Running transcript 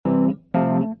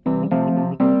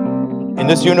in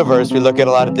this universe, we look at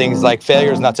a lot of things like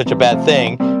failure is not such a bad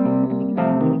thing.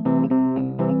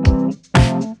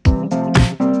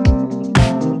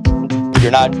 If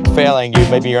you're not failing,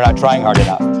 maybe you're not trying hard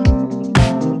enough.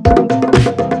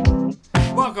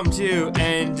 Welcome to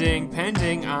Ending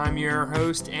Pending. I'm your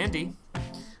host, Andy.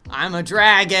 I'm a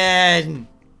dragon.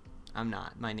 I'm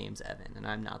not. My name's Evan, and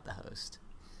I'm not the host.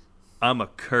 I'm a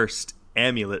cursed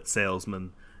amulet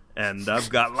salesman, and I've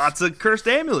got lots of cursed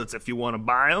amulets if you want to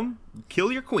buy them.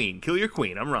 Kill your queen. Kill your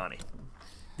queen. I'm Ronnie.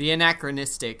 The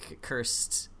anachronistic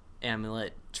cursed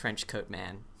amulet trenchcoat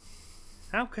man.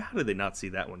 How did they not see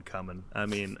that one coming? I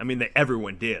mean,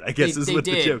 everyone did. I guess is what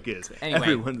did. The joke is.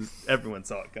 Anyway. Everyone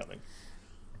saw it coming.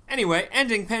 Anyway,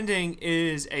 Ending Pending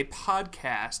is a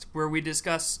podcast where we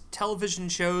discuss television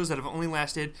shows that have only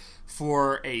lasted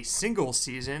for a single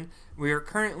season. We are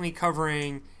currently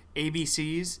covering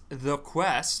ABC's The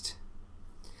Quest,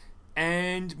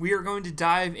 and we are going to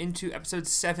dive into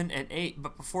episodes 7 and 8.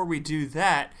 But before we do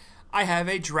that, I have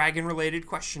a dragon-related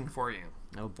question for you.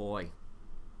 Oh boy.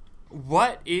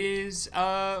 What's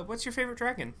your favorite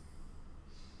dragon?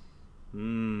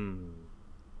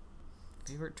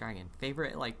 Favorite dragon?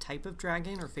 Favorite type of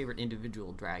dragon or favorite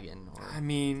individual dragon? Or... I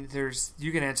mean,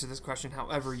 you can answer this question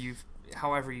however you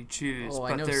choose. Oh,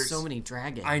 but I know there's so many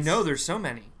dragons. I know there's so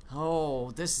many.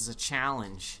 Oh, this is a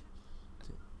challenge.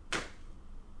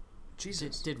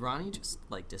 Jesus. Did Ronnie just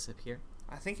disappear?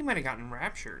 I think he might have gotten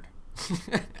raptured.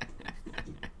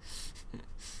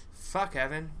 Fuck,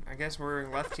 Evan. I guess we're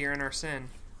left here in our sin.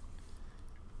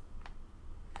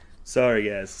 Sorry,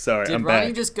 guys. Sorry, Did I'm Ronnie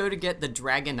back. just go to get the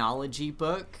Dragonology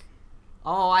book?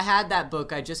 Oh, I had that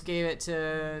book. I just gave it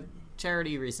to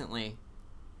charity recently.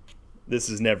 This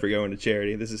is never going to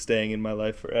charity. This is staying in my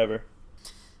life forever.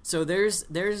 So there's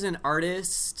an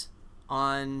artist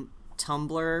on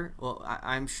Tumblr. Well,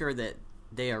 I'm sure that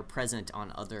they are present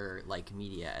on other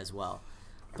media as well.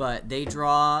 But they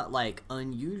draw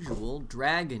unusual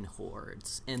dragon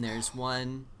hordes, and there's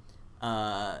one.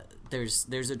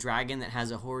 There's a dragon that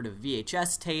has a horde of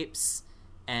VHS tapes,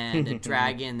 and a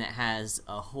dragon that has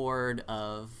a horde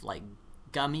of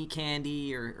gummy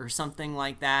candy or something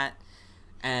like that.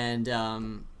 And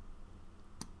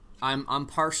I'm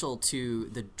partial to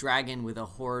the dragon with a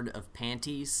horde of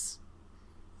panties.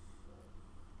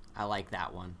 I like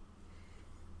that one.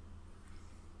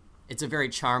 It's a very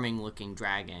charming looking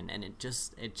dragon, and it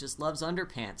just loves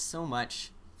underpants so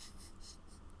much.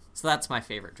 So that's my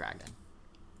favorite dragon.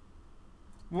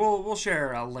 We'll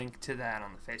share a link to that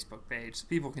on the Facebook page so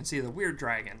people can see the weird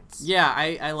dragons. Yeah,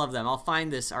 I love them. I'll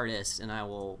find this artist and I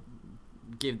will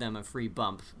give them a free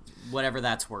bump, whatever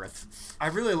that's worth. I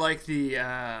really like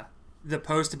the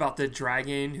post about the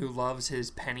dragon who loves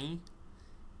his penny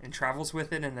and travels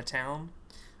with it in the town.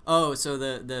 Oh, so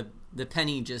the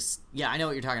penny just... Yeah, I know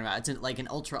what you're talking about. It's an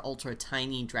ultra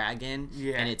tiny dragon,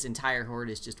 yeah. And its entire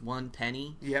horde is just one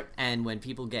penny. Yep. And when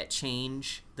people get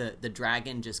change, the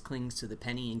dragon just clings to the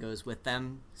penny and goes with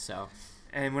them, so...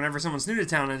 And whenever someone's new to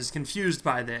town and is confused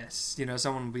by this,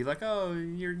 someone will be like, oh,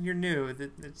 you're new,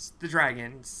 it's the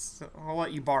dragon, so I'll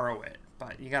let you borrow it,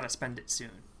 but you gotta spend it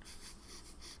soon.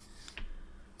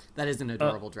 That is an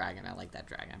adorable dragon. I like that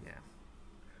dragon.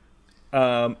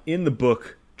 Yeah. In the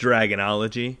book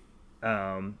Dragonology,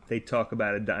 they talk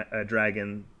about a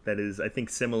dragon that is, I think,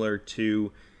 similar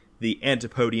to the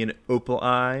Antipodian Opal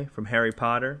Eye from Harry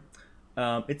Potter.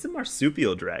 It's a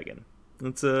marsupial dragon.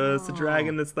 It's a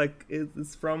dragon that's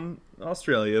it's from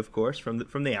Australia, of course, from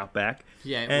the outback.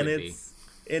 Yeah, it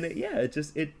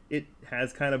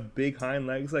has kind of big hind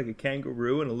legs like a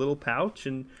kangaroo and a little pouch,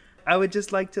 and I would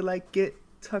just like to get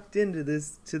tucked into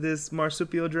this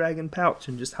marsupial dragon pouch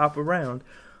and just hop around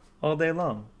all day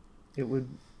long.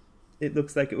 It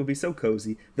looks like it would be so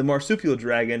cozy. The marsupial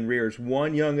dragon rears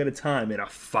one young at a time in a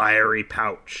fiery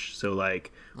pouch. So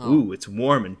ooh, it's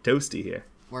warm and toasty here.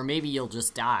 Or maybe you'll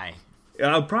just die.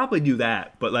 I'll probably do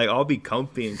that, but I'll be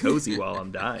comfy and cozy while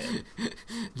I'm dying.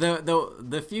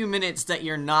 The few minutes that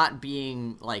you're not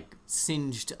being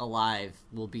singed alive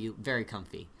will be very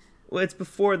comfy. Well, it's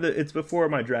before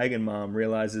my dragon mom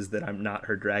realizes that I'm not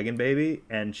her dragon baby,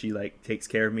 and she takes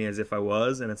care of me as if I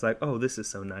was, and it's oh, this is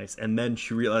so nice. And then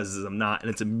she realizes I'm not, and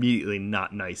it's immediately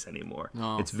not nice anymore.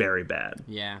 Oh. It's very bad.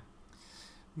 Yeah.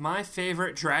 My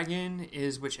favorite dragon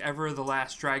is whichever the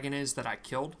last dragon is that I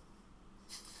killed.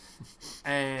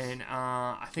 And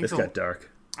I think this got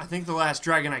dark. I think the last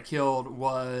dragon I killed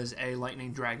was a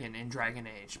lightning dragon in Dragon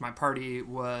Age. My party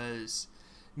was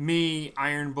me,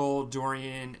 Iron Bull,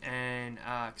 Dorian, and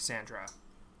Cassandra.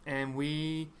 And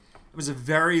it was a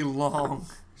very long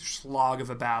slog of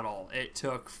a battle. It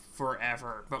took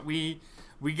forever. But we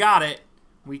got it.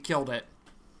 We killed it.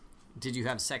 Did you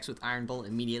have sex with Iron Bull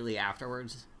immediately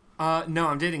afterwards? No,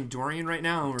 I'm dating Dorian right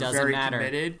now, and we're Doesn't very matter.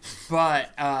 committed.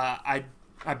 But I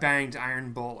banged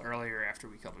Iron Bull earlier after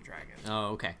we killed a dragon. Oh,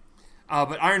 okay.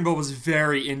 But Iron Bull was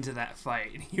very into that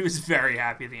fight. He was very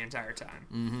happy the entire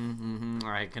time. All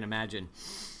right, I can imagine.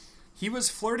 He was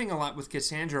flirting a lot with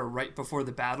Cassandra right before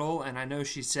the battle, and I know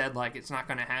she said, like, it's not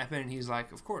going to happen, and he's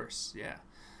like, of course, yeah.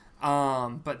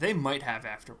 But they might have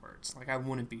afterwards. Like, I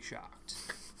wouldn't be shocked.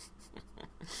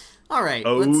 All right.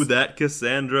 Oh, that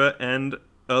Cassandra and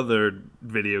other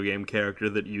video game character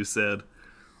that you said.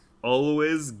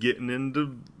 Always getting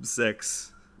into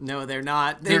sex. No, they're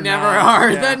not. They They're never not,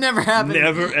 are. yeah. That never happened.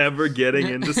 Never ever getting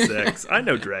into sex. I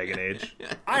know Dragon Age.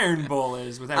 Iron Bull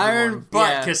is with everyone, but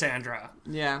yeah. Cassandra.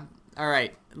 Yeah. All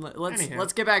right. Anywho.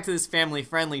 Let's get back to this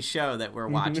family-friendly show that we're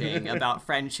watching about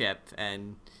friendship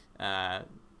and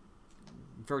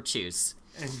virtues.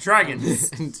 And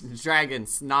dragons. And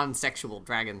dragons, non-sexual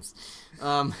dragons.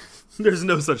 There's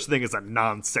no such thing as a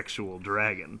non-sexual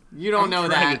dragon. You don't know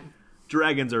that.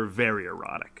 Dragons are very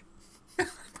erotic. I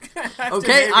have to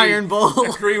Okay, maybe Iron Bull.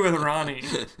 agree with Ronnie.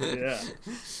 Yeah.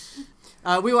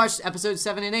 We watched episodes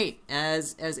 7 and 8,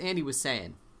 as Andy was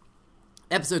saying.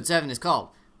 Episode 7 is called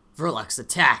Verlux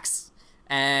Attacks.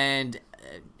 And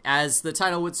as the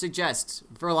title would suggest,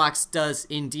 Verlux does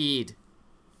indeed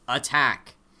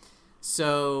attack.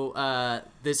 So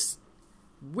this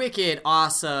wicked,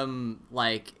 awesome,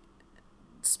 like,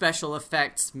 special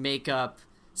effects, makeup,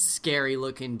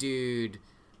 scary-looking dude,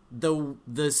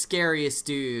 the scariest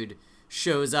dude,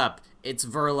 shows up. It's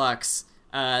Verlux.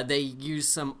 They use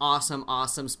some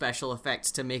awesome special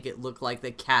effects to make it look like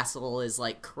the castle is,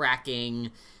 like,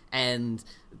 cracking, and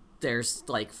there's,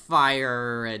 like,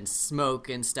 fire and smoke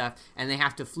and stuff, and they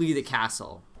have to flee the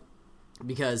castle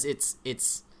because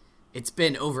it's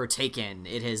been overtaken.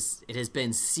 It has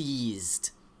been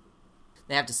seized.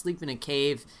 They have to sleep in a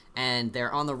cave, and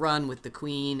they're on the run with the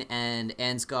Queen and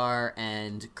Ansgar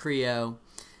and Creo.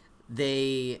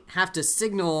 They have to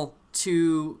signal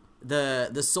to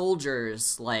the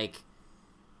soldiers, like,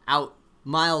 out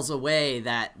miles away,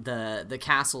 that the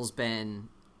castle's been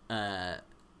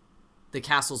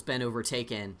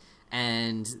overtaken,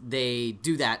 and they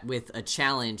do that with a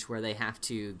challenge where they have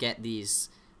to get these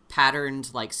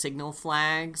patterned, like, signal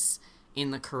flags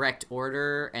in the correct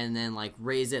order, and then, like,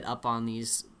 raise it up on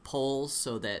these poles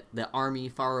so that the army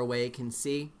far away can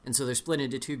see. And so they're split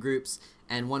into two groups,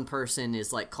 and one person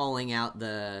is, like, calling out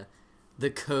the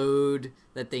code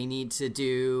that they need to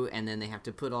do, and then they have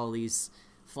to put all these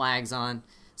flags on.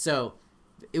 So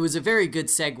it was a very good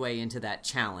segue into that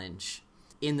challenge.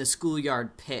 In the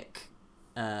schoolyard pick,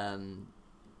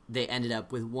 they ended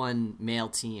up with one male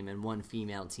team and one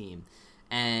female team.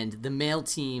 And the male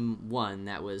team won.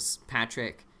 That was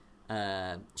Patrick,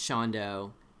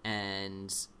 Shondo,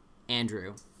 and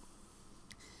Andrew.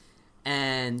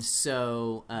 And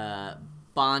so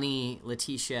Bonnie,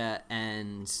 Letitia,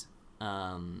 and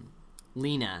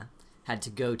Lena had to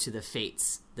go to the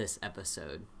Fates this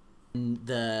episode.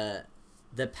 The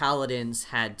Paladins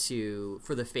had to,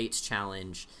 for the Fates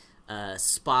challenge,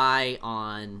 spy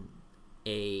on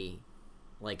a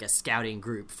scouting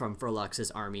group from Verlux's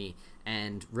army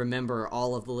and remember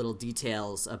all of the little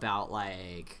details about,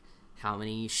 like, how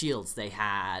many shields they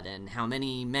had and how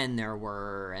many men there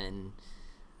were and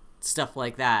stuff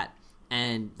like that,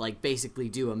 and, like, basically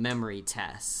do a memory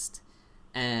test.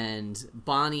 And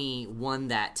Bonnie won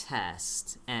that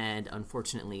test, and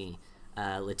unfortunately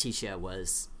Letitia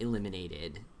was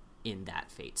eliminated in that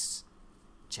Fates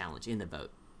challenge in the vote.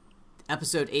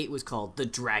 Episode 8 was called The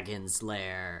Dragon's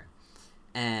Lair,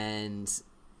 and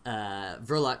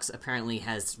Verlux apparently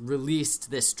has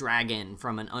released this dragon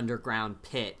from an underground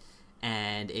pit,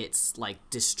 and it's, like,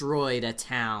 destroyed a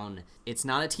town. It's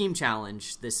not a team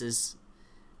challenge. This is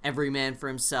every man for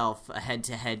himself, a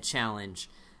head-to-head challenge.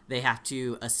 They have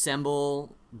to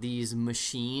assemble these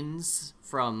machines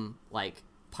from, like,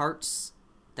 parts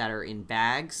that are in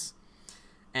bags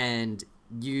and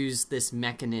use this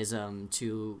mechanism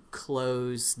to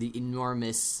close the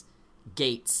enormous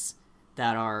gates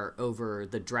that are over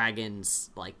the dragon's,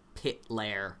 like, pit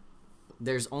lair.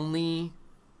 There's only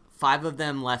 5 of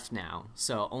them left now,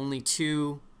 so only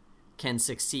 2 can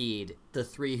succeed. The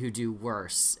 3 who do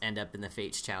worse end up in the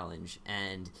Fates challenge,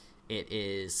 and it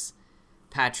is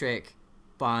Patrick,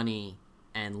 Bonnie,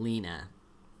 and Lena.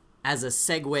 As a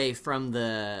segue from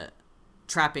the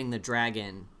trapping the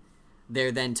dragon,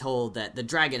 they're then told that the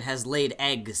dragon has laid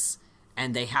eggs,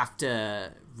 and they have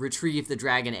to retrieve the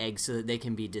dragon eggs so that they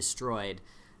can be destroyed.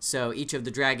 So each of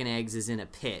the dragon eggs is in a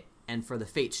pit, and for the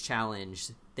Fates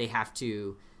challenge, they have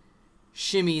to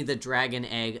shimmy the dragon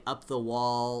egg up the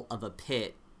wall of a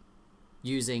pit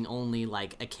using only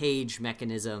like a cage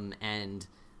mechanism and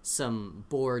some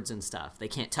boards and stuff. They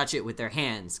can't touch it with their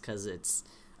hands because it's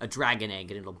a dragon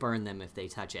egg and it'll burn them if they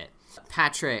touch it.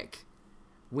 Patrick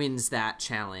wins that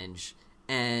challenge,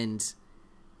 and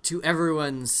to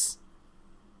everyone's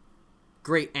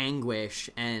great anguish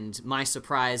and my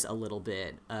surprise a little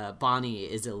bit, Bonnie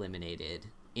is eliminated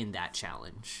in that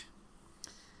challenge.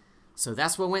 So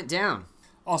that's what went down.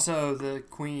 Also, the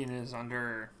queen is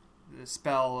under the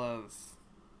spell of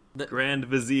The Grand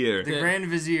Vizier. the Grand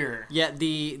Vizier. Yeah,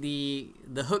 the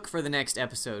hook for the next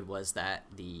episode was that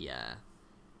the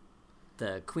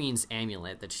queen's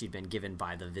amulet that she'd been given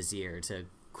by the vizier to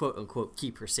quote unquote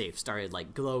keep her safe started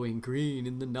like glowing green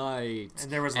in the night. And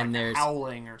there was like there's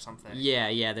howling or something.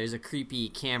 Yeah, there's a creepy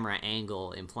camera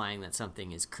angle implying that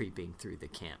something is creeping through the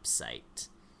campsite.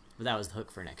 But that was the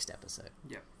hook for next episode.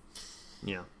 Yep.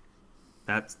 Yeah.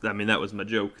 That was my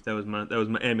joke. That was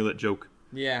my amulet joke.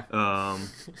 Yeah. Oh,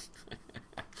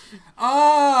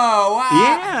 wow.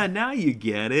 Yeah, now you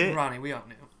get it. Ronnie, we all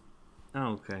knew.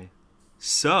 Okay.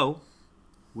 So,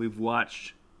 we've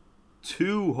watched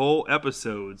 2 whole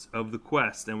episodes of The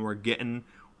Quest, and we're getting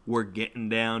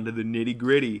down to the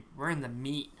nitty-gritty. We're in the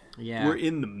meat. Yeah. We're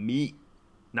in the meat.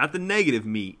 Not the negative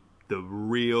meat. The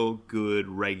real good,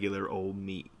 regular old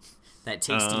meat. That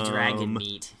tasty dragon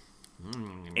meat.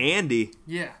 Andy,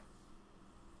 Yeah.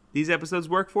 these episodes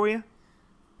work for you?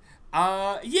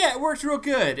 Yeah, it worked real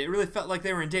good. It really felt like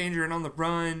they were in danger and on the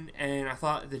run, and I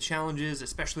thought the challenges,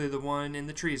 especially the one in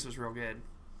the trees, was real good.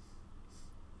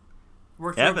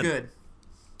 Worked Evan. real good.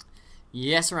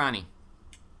 Yes, Ronnie.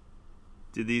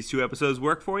 Did these 2 episodes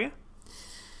work for you?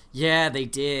 Yeah, they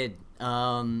did.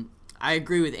 I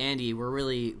agree with Andy.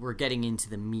 We're getting into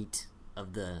the meat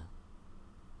of the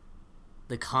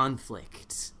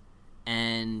conflict.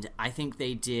 And I think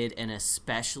they did an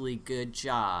especially good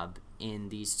job in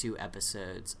these 2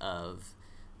 episodes of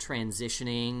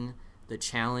transitioning the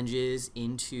challenges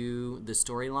into the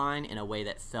storyline in a way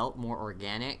that felt more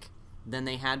organic than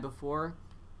they had before.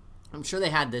 I'm sure they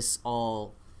had this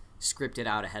all scripted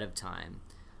out ahead of time,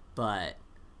 but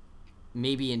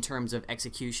maybe in terms of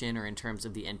execution or in terms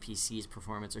of the NPC's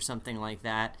performance or something like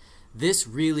that, this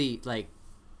really, like,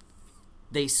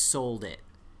 they sold it.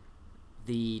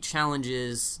 The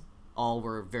challenges all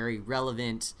were very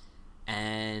relevant,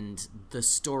 and the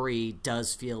story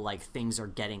does feel like things are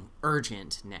getting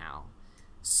urgent now.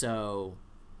 So,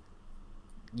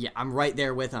 yeah, I'm right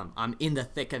there with them. I'm in the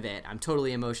thick of it. I'm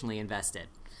totally emotionally invested.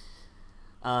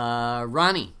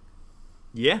 Ronnie.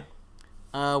 Yeah.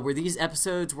 Were these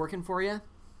episodes working for you?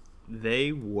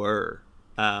 They were.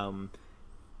 Evan,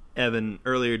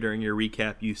 earlier during your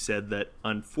recap, you said that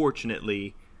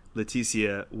unfortunately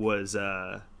Leticia was,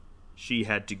 she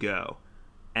had to go.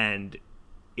 And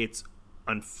it's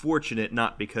unfortunate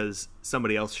not because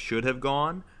somebody else should have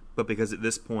gone, but because at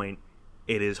this point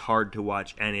it is hard to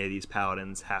watch any of these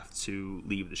paladins have to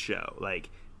leave the show. Like,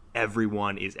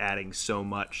 everyone is adding so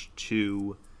much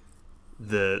to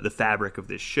the fabric of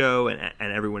this show, and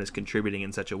everyone is contributing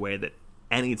in such a way that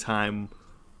anytime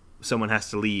someone has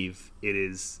to leave, it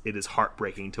is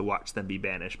heartbreaking to watch them be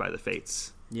banished by the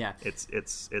fates. Yeah.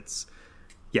 It's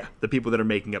yeah, the people that are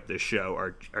making up this show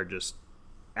are just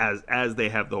as they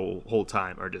have the whole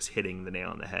time are just hitting the nail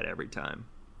on the head every time.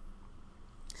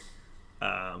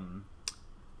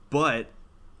 But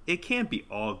it can't be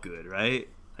all good, right?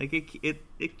 Like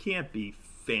it can't be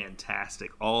fantastic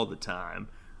all the time.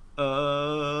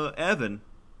 Evan.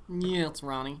 Yeah, it's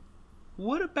Ronnie.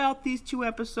 What about these 2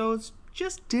 episodes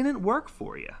just didn't work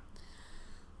for you?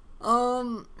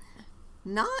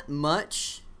 Not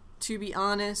much, to be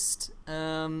honest.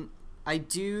 I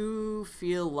do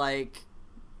feel like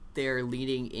they're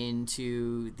leading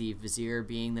into the Vizier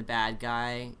being the bad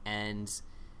guy, and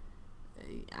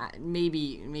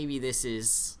maybe this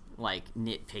is like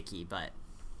nitpicky, but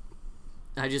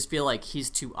I just feel like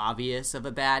he's too obvious of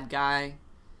a bad guy.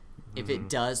 If it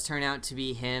does turn out to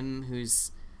be him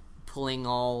who's pulling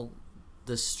all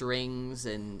the strings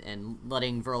and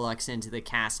letting Verlux into the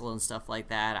castle and stuff like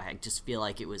that, I just feel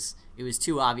like it was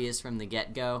too obvious from the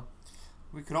get-go.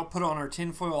 We could all put on our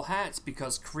tinfoil hats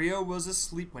because Creo was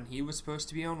asleep when he was supposed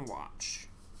to be on watch.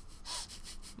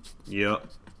 Yep.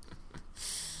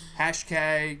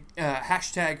 Hashtag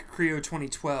Creo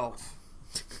 2012.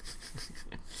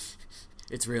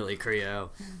 It's really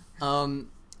Creo.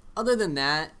 Other than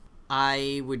that,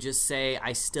 I would just say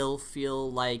I still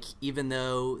feel like even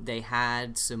though they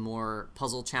had some more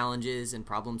puzzle challenges and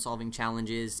problem-solving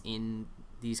challenges in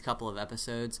these couple of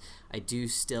episodes, I do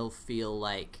still feel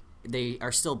like they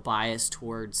are still biased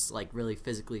towards like really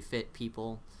physically fit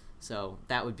people. So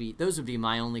those would be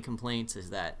my only complaints, is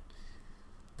that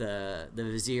the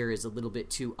Vizier is a little bit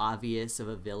too obvious of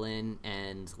a villain,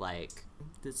 and like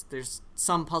there's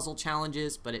some puzzle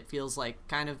challenges, but it feels like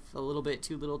kind of a little bit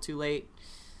too little too late.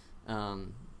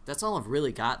 That's all I've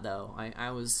really got, though.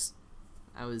 I was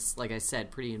like I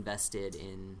said, pretty invested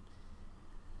in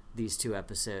these 2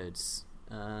 episodes.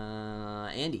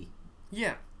 Andy,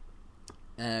 Yeah.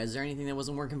 is there anything that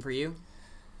wasn't working for you?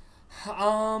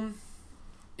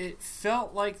 It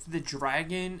felt like the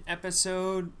dragon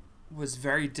episode was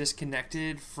very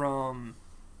disconnected from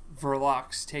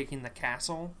Verlox taking the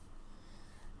castle.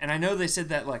 And I know they said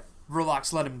that, like,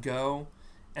 Verlox let him go,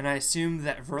 and I assumed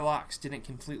that Verlox didn't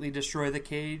completely destroy the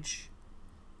cage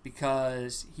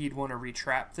because he'd want to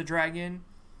retrap the dragon.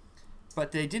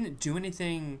 But they didn't do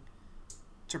anything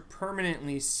to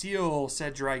permanently seal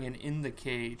said dragon in the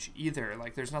cage either.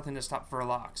 Like, there's nothing to stop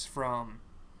Verlox from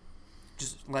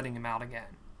just letting him out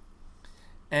again.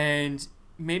 And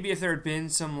maybe if there had been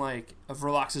some, like, of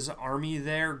Verlox's army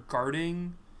there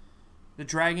guarding the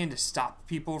dragon to stop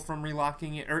people from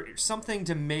relocking it, or something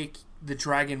to make the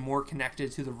dragon more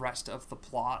connected to the rest of the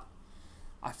plot,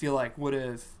 I feel like would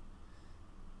have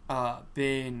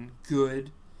been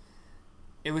good.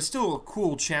 It was still a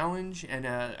cool challenge and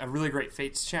a really great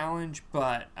Fates challenge,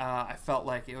 but I felt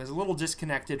like it was a little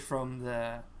disconnected from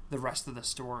the rest of the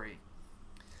story.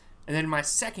 And then my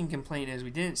second complaint is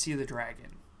we didn't see the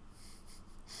dragon.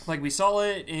 Like, we saw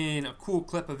it in a cool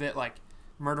clip of it, like,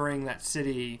 murdering that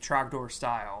city Trogdor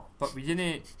style, but we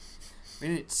didn't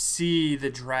see the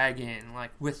dragon,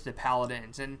 like, with the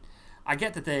paladins. And I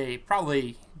get that they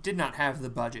probably did not have the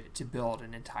budget to build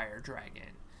an entire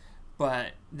dragon,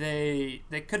 but they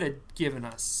could have given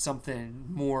us something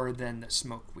more than the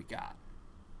smoke we got.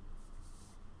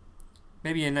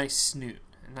 Maybe a nice snoot.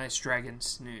 A nice dragon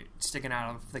snoot sticking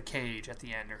out of the cage at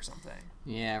the end or something.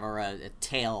 Yeah, or a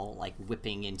tail like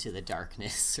whipping into the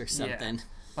darkness or something. Yeah.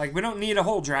 Like, we don't need a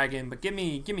whole dragon, but give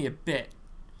me a bit.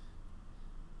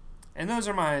 And those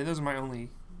are my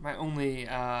only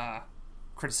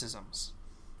criticisms.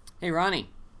 Hey, Ronnie.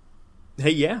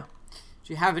 Hey, yeah.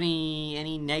 Do you have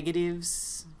any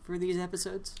negatives for these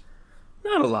episodes?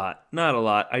 Not a lot.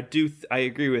 I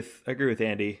agree with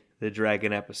Andy. The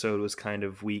dragon episode was kind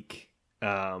of weak.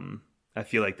 I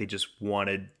feel like they just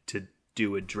wanted to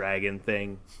do a dragon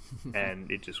thing,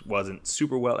 and it just wasn't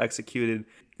super well executed.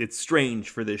 It's strange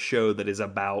for this show that is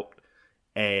about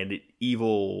an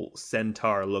evil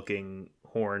centaur-looking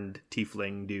horned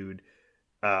tiefling dude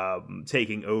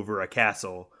taking over a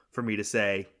castle for me to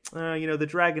say, the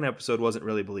dragon episode wasn't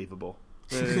really believable.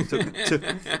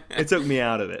 It took me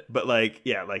out of it. But, like,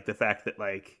 yeah, like, the fact that,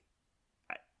 like,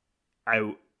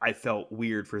 I felt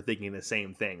weird for thinking the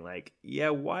same thing. Like, yeah,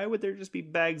 why would there just be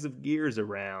bags of gears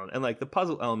around? And, like, the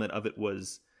puzzle element of it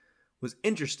was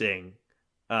interesting.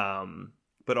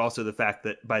 But also the fact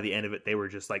that by the end of it, they were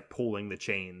just, like, pulling the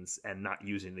chains and not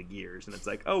using the gears. And it's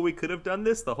like, oh, we could have done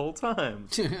this the whole time.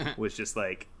 Was just,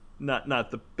 like, not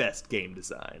the best game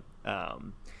design.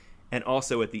 And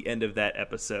also at the end of that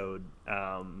episode,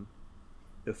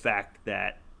 the fact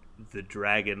that the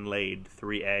dragon laid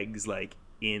 3 eggs, like,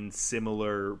 in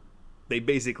similar, they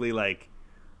basically, like,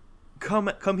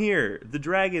 come here, the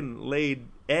dragon laid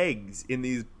eggs in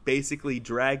these basically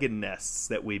dragon nests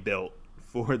that we built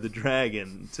for the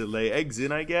dragon to lay eggs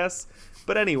in, I guess.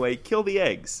 But anyway, kill the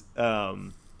eggs.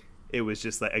 It was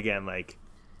just like, again, like,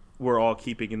 we're all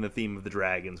keeping in the theme of the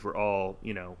dragons, we're all,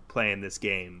 playing this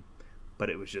game,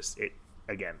 but it was just, it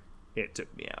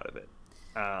took me out of it.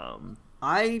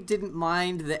 I didn't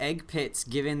mind the egg pits,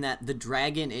 given that the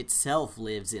dragon itself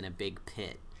lives in a big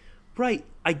pit. Right,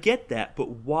 I get that, but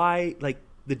why, like,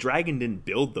 the dragon didn't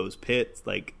build those pits,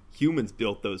 like, humans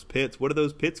built those pits. What are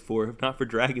those pits for, if not for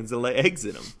dragons to lay eggs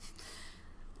in them?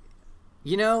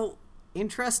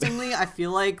 Interestingly, I feel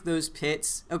like those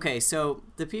pits, okay, so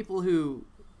the people who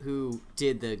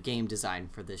did the game design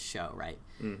for this show, right,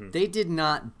 they did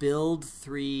not build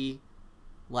 3,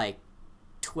 like,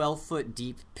 12-foot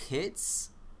deep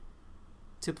pits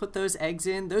to put those eggs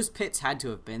in. Those pits had to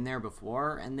have been there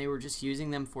before, and they were just using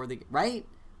them for the, right?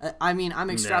 I mean, I'm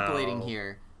extrapolating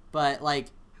here, but, like,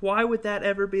 why would that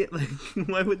ever be, like,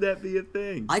 why would that be a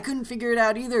thing? I couldn't figure it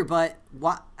out either, but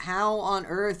how on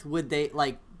earth would they,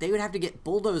 like, they would have to get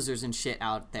bulldozers and shit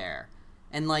out there,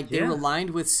 and, like, they were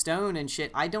lined with stone and shit.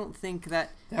 I don't think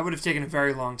that would have taken a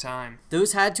very long time.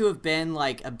 Those had to have been,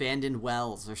 like, abandoned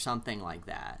wells or something like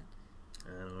that.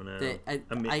 I don't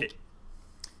know.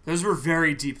 Those were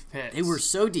very deep pits. They were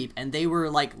so deep, and they were,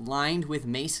 like, lined with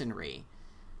masonry.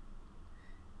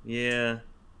 Yeah.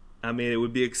 I mean, it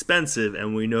would be expensive,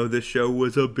 and we know the show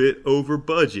was a bit over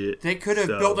budget. They could have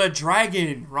built a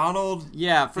dragon, Ronald.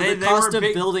 Yeah, for the cost of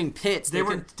building pits. They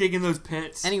weren't digging those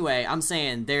pits. Anyway, I'm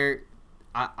saying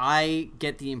I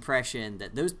get the impression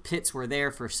that those pits were there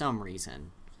for some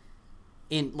reason.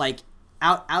 In like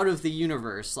out of the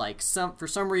universe, like for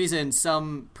some reason,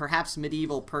 some perhaps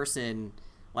medieval person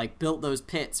like built those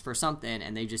pits for something,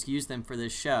 and they just used them for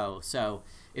this show. So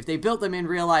if they built them in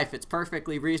real life, it's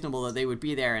perfectly reasonable that they would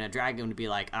be there, and a dragon would be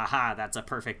like, "Aha, that's a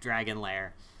perfect dragon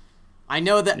lair." I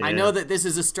know that this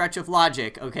is a stretch of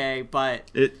logic, okay, but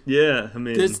I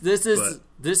mean, this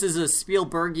is a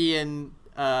Spielbergian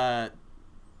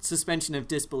suspension of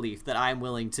disbelief that I'm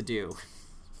willing to do.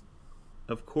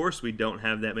 Of course, we don't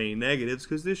have that many negatives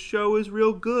because this show is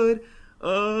real good.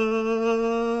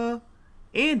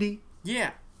 Andy.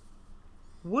 Yeah.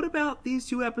 What about these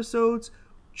 2 episodes?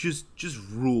 Just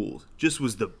ruled. Just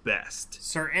was the best.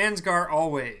 Sir Ansgar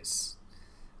always.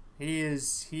 He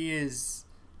is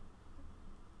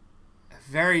a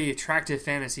very attractive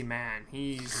fantasy man.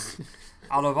 He's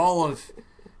out of all of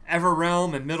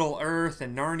Everrealm and Middle Earth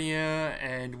and Narnia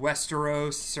and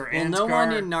Westeros. Sir Ansgar. No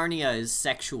one in Narnia is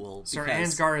sexual. Sir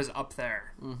Ansgar is up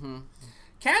there. Mm-hmm.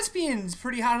 Caspian's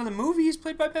pretty hot in the movie. He's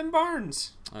played by Ben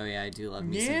Barnes. Oh yeah, I do love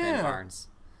me some Ben Barnes.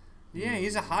 Yeah,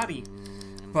 he's a hottie.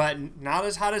 But not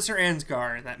as hot as Sir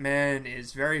Ansgar. That man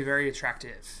is very, very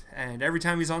attractive. And every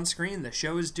time he's on screen, the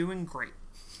show is doing great.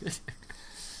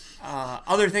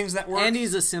 Other things that work.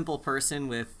 Andy's a simple person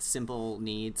with simple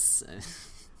needs.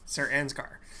 Sir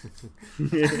Ansgar.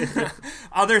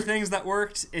 Other things that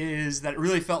worked is that it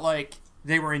really felt like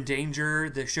they were in danger.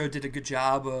 The show did a good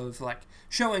job of like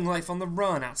showing life on the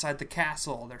run outside the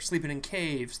castle. They're sleeping in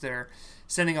caves. They're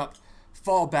setting up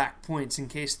fallback points in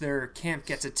case their camp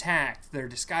gets attacked. They're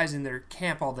disguising their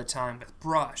camp all the time with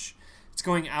brush. It's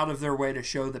going out of their way to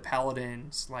show the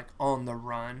paladins like on the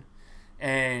run,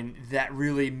 and that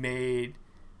really made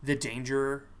the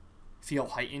danger feel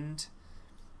heightened.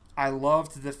 I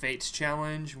loved the Fates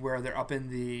challenge where they're up in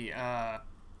the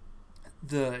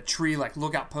tree like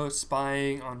lookout post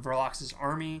spying on Verlox's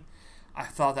army. I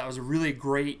thought that was a really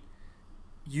great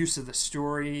use of the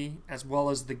story as well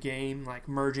as the game, like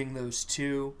merging those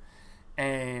two.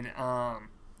 And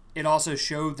it also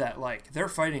showed that like they're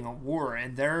fighting a war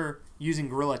and they're using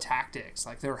guerrilla tactics.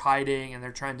 Like they're hiding and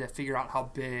they're trying to figure out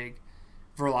how big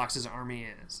Verlox's army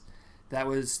is. That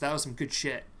was some good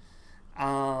shit.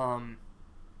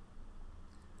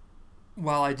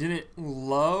 While I didn't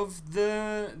love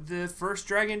the first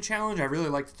dragon challenge, I really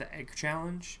liked the egg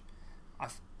challenge. I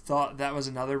thought that was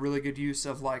another really good use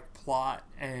of like plot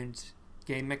and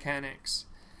game mechanics.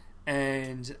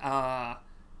 And I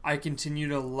continue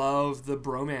to love the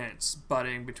bromance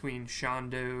budding between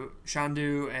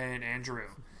Shandu and Andrew.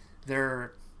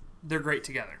 They're great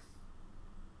together.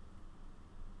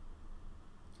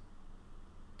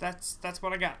 That's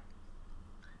what I got.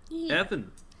 Yeah.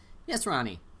 Evan. Yes,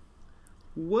 Ronnie.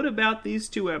 What about these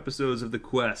 2 episodes of The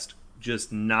Quest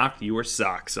just knocked your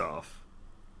socks off?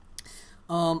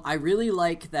 I really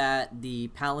like that the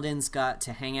paladins got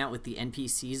to hang out with the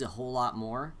NPCs a whole lot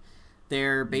more.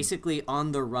 They're basically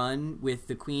on the run with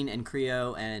the Queen and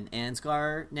Creo and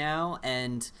Ansgar now,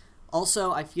 and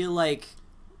also I feel like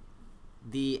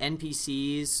the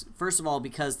NPCs, first of all,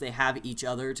 because they have each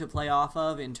other to play off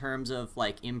of in terms of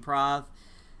like improv,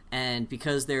 and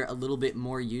because they're a little bit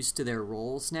more used to their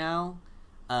roles now,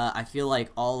 I feel like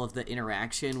all of the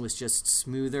interaction was just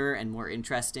smoother and more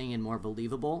interesting and more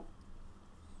believable.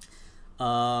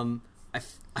 I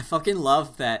fucking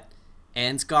love that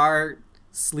Ansgar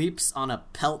sleeps on a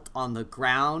pelt on the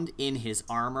ground in his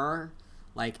armor,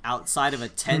 like outside of a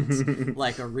tent,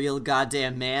 like a real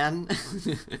goddamn man.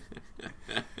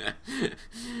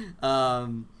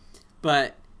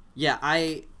 But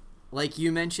yeah, like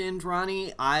you mentioned,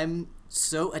 Ronnie, I'm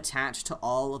so attached to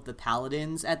all of the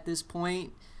paladins at this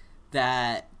point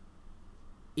that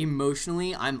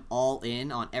emotionally I'm all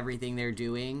in on everything they're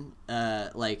doing.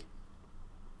 Like,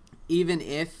 even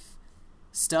if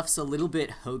stuff's a little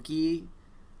bit hokey,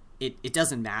 it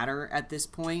doesn't matter at this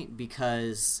point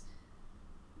because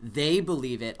they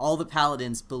believe it. All the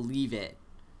paladins believe it,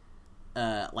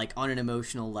 like on an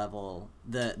emotional level.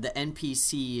 The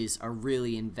NPCs are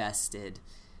really invested,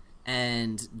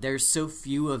 and there's so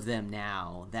few of them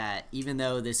now that even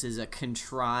though this is a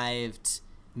contrived,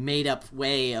 made-up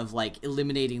way of like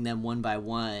eliminating them one by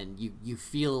one, you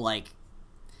feel like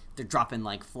they're dropping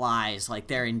like flies, like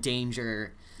they're in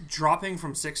danger. Dropping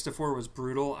from 6 to 4 was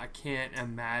brutal. I can't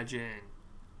imagine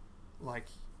like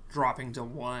dropping to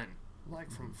 1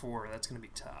 like from 4. That's gonna be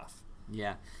tough.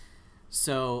 Yeah.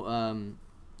 So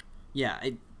yeah,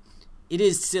 it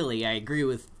is silly. I agree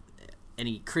with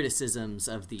any criticisms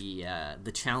of the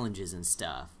challenges and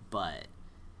stuff, but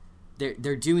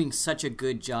they're doing such a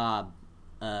good job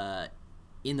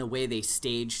in the way they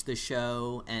stage the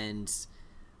show and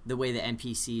the way the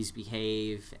NPCs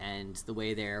behave and the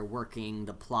way they're working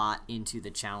the plot into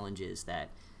the challenges that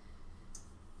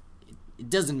it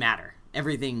doesn't matter.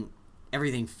 Everything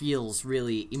feels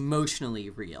really emotionally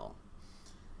real.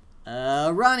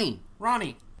 Ronnie.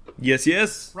 Yes,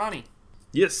 yes. Ronnie.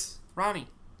 Yes. Ronnie.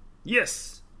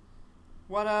 Yes.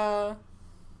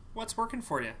 What's working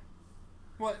for you?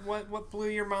 What blew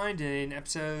your mind in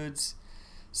episodes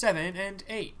 7 and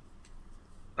 8?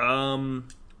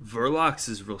 Verlox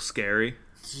is real scary.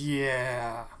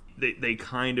 Yeah. They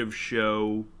kind of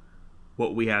show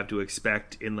what we have to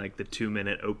expect in like the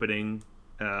 2-minute opening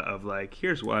of like,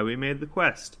 here's why we made the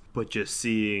quest. But just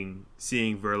seeing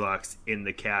Verlox in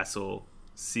the castle,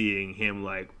 seeing him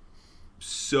like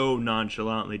so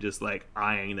nonchalantly just like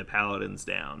eyeing the paladins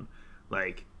down,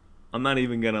 like, I'm not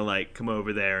even gonna like come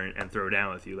over there and throw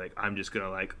down with you. Like, I'm just gonna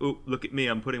like, oh, look at me,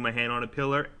 I'm putting my hand on a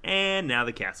pillar and now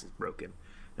the castle's broken.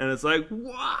 And it's like,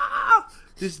 wow,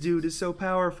 this dude is so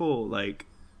powerful. Like,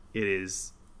 it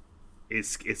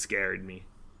scared me.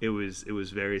 It was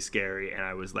very scary, and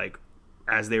I was like,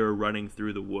 as they were running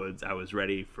through the woods, I was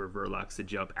ready for Verlox to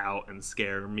jump out and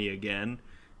scare me again,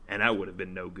 and that would have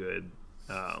been no good.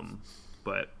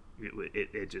 But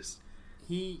it just,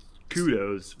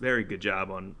 kudos, very good job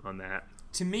on that.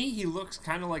 To me, he looks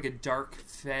kind of like a dark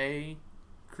fae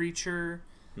creature.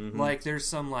 Mm-hmm. Like there's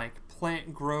some like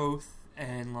plant growth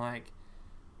and like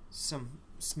some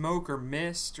smoke or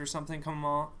mist or something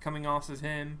coming off of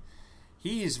him.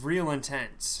 He's real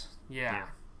intense. Yeah.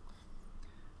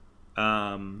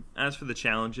 As for the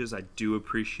challenges, I do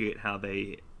appreciate how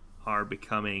they are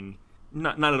becoming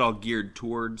not at all geared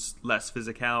towards less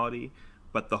physicality,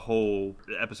 but the whole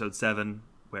episode 7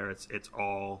 where it's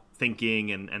all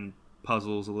thinking and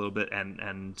puzzles a little bit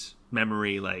and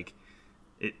memory, like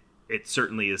it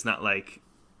certainly is not like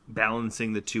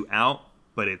balancing the two out,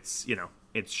 but it's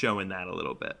showing that a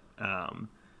little bit.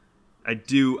 I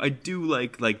do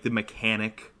like the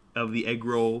mechanic of the egg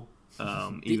roll.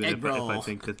 Even if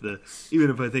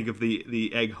I think of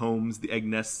the egg homes, the egg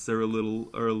nests are a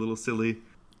little silly.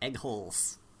 Egg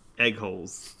holes.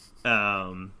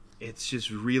 It's just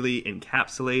really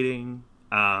encapsulating.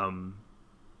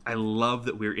 I love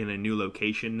that we're in a new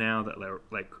location now, that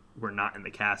we're not in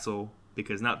the castle,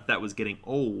 because not that was getting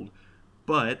old,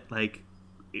 but like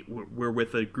we're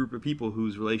with a group of people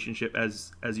whose relationship,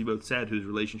 as you both said, whose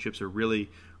relationships are really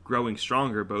growing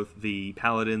stronger, both the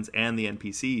paladins and the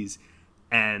NPCs,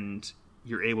 and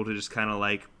you're able to just kind of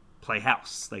like play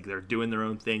house. Like, they're doing their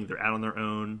own thing, they're out on their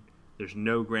own. There's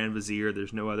no Grand Vizier,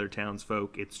 there's no other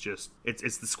townsfolk. It's just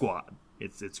it's the squad.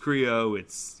 It's Creo,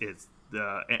 it's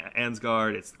the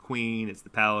Ansgard, it's the Queen, it's the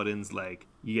Paladins. Like,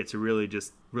 you get to really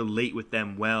just relate with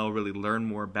them well, really learn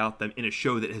more about them in a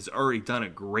show that has already done a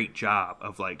great job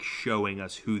of like showing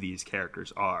us who these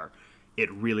characters are.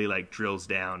 It really like drills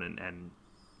down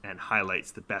and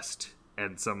highlights the best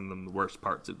and some of them the worst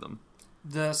parts of them.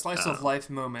 The slice of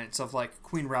life moments of like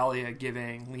Queen Ralia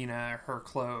giving Lena her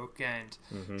cloak and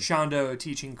Shondo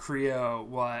teaching Creo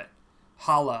what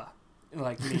Hala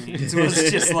like means was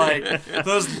just like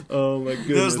those. Oh my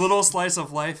goodness! Those little slice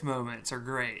of life moments are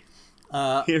great.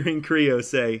 Hearing Creo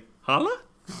say "Hala"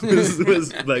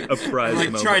 was like a prize.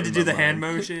 Like trying to do the hand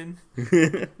motion.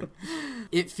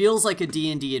 It feels like a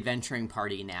D&D adventuring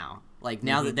party now. Like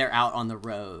now that they're out on the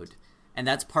road. And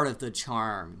that's part of the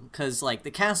charm, because like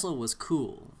the castle was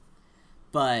cool,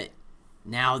 but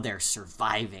now they're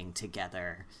surviving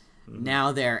together.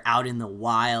 Now they're out in the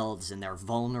wilds and they're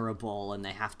vulnerable and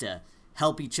they have to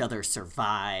help each other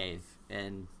survive.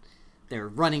 And they're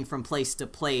running from place to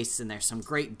place, and there's some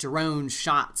great drone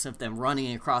shots of them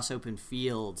running across open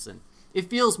fields, and it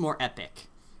feels more epic,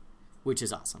 which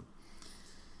is awesome.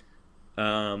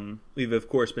 We've of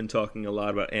course been talking a lot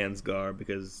about Ansgar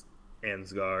because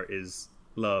Ansgar is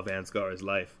love, Ansgar is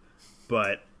life.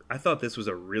 But I thought this was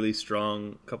a really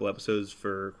strong couple episodes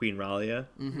for Queen Ralia.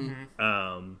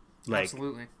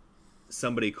 Absolutely.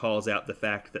 Somebody calls out the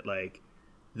fact that like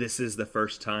this is the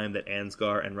first time that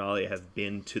Ansgar and Ralia have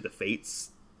been to the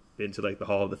Fates, been to like the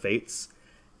Hall of the Fates,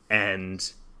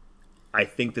 and I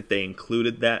think that they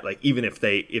included that, like even if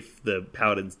the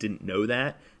Paladins didn't know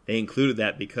that, they included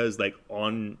that because like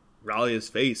on Ralia's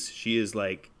face, she is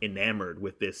like enamored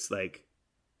with this like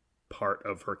part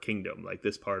of her kingdom, like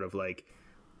this part of like,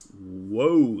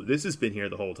 whoa, this has been here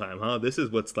the whole time, huh? This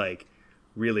is what's like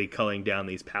really culling down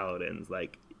these paladins.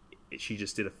 Like, she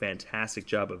just did a fantastic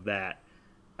job of that.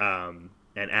 And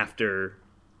after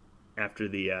after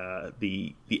the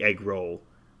egg roll,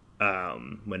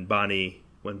 when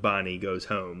Bonnie goes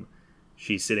home,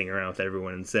 she's sitting around with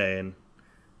everyone and saying,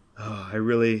 "Oh, I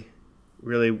really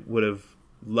would have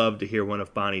loved to hear one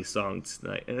of Bonnie's songs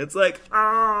tonight." And it's like,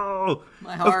 oh,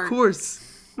 My heart. Of course,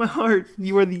 my heart.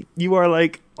 You are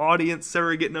like audience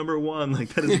surrogate number one. Like,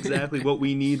 that is exactly what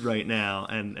we need right now.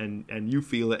 And you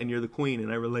feel it, and you're the queen,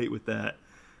 and I relate with that.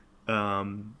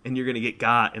 And you're gonna get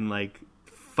got in like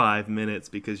 5 minutes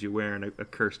because you're wearing a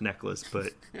cursed necklace,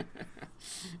 but.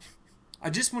 I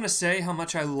just want to say how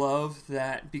much I love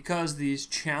that because these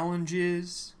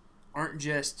challenges aren't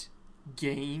just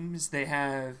games, they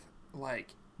have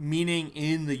like meaning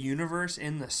in the universe,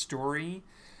 in the story,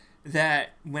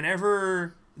 that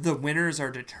whenever the winners are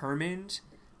determined,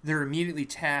 they're immediately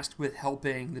tasked with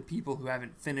helping the people who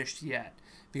haven't finished yet.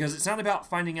 Because it's not about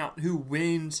finding out who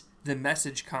wins the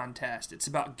message contest, it's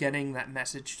about getting that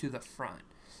message to the front.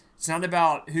 It's not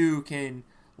about who can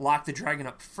lock the dragon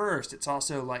up first, it's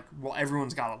also like, well,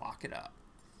 everyone's got to lock it up.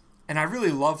 And I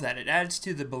really love that. It adds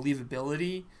to the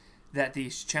believability that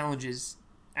these challenges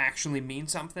actually mean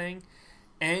something,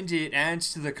 and it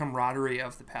adds to the camaraderie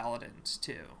of the paladins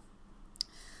too.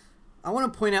 I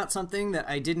want to point out something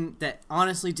that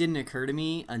honestly didn't occur to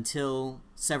me until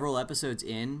several episodes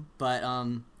in, but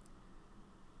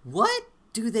what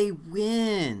do they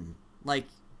win? Like,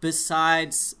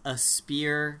 besides a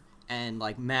spear and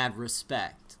like mad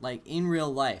respect, like in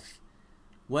real life,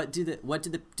 do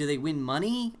they win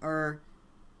money, or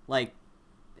like?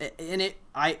 And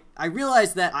I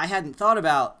realized that I hadn't thought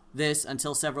about this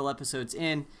until several episodes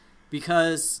in,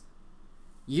 because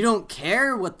you don't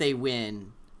care what they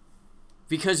win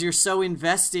because you're so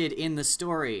invested in the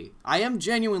story. I am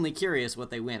genuinely curious what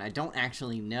they win. I don't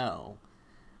actually know,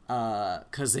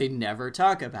 because they never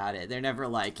talk about it. They're never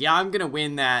like, yeah, I'm gonna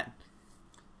win that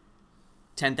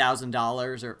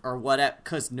 $10,000 or whatever,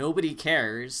 because nobody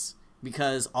cares,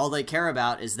 because all they care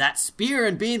about is that spear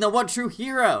and being the one true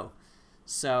hero.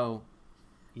 So,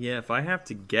 yeah, if I have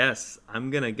to guess,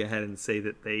 I'm going to go ahead and say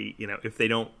that they, if they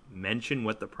don't mention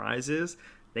what the prize is,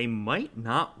 they might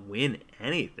not win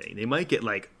anything. They might get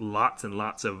like lots and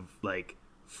lots of like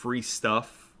free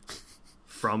stuff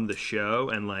from the show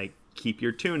and like keep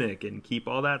your tunic and keep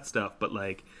all that stuff. But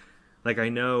like I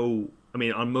know, I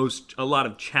mean, on a lot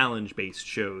of challenge based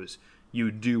shows,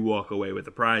 you do walk away with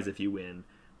a prize if you win.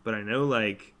 But I know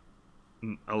like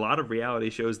a lot of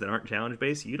reality shows that aren't challenge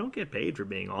based, you don't get paid for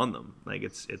being on them. Like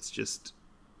it's just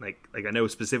like I know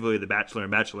specifically The Bachelor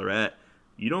and Bachelorette,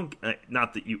 you don't,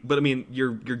 not that you, but I mean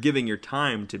you're giving your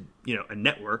time to a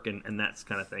network and that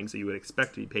kind of thing, so you would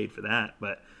expect to be paid for that.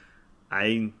 But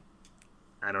I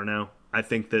don't know. I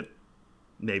think that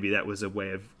maybe that was a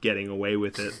way of getting away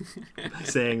with it,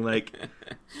 saying like,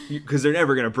 because they're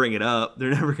never going to bring it up.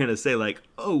 They're never going to say like,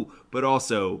 oh, but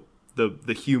also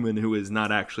the human who is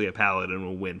not actually a paladin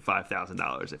will win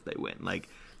 $5,000 if they win. Like,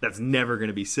 that's never going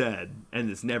to be said,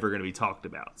 and it's never going to be talked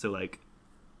about. So like,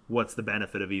 what's the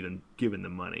benefit of even giving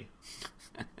them money?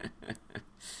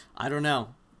 I don't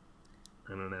know.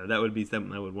 That would be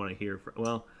something I would want to hear.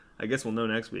 Well, I guess we'll know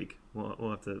next week.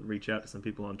 We'll have to reach out to some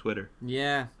people on Twitter.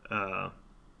 Yeah.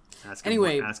 Ask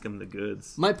them the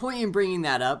goods. My point in bringing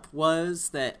that up was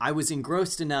that I was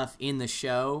engrossed enough in the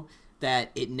show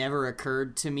that it never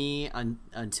occurred to me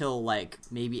until like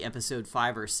maybe episode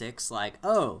 5 or 6. Like,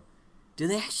 oh, do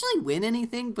they actually win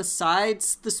anything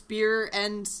besides the spear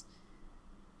and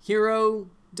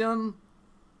hero-dom?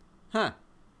 Huh.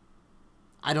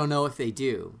 I don't know if they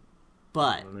do,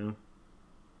 but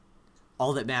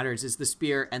all that matters is the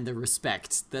spear and the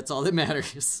respect. That's all that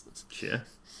matters. Yeah.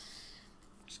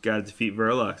 Just gotta defeat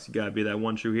Verlox. You gotta be that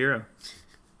one true hero.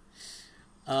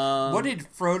 What did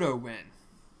Frodo win?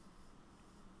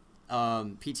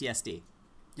 PTSD.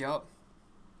 Yup.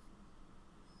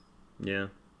 Yeah.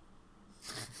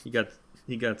 He got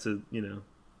to,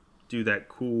 do that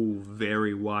cool,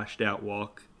 very washed out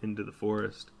walk into the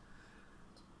forest.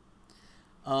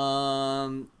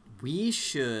 We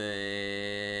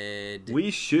should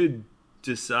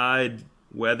decide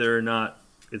whether or not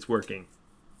it's working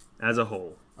as a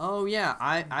whole. Oh yeah,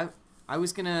 I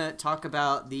was gonna talk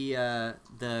about the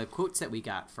quotes that we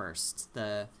got first,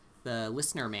 the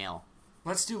listener mail.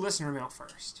 Let's do listener mail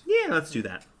first. Yeah, let's do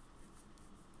that.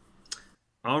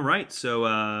 All right,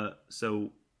 so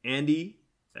Andy,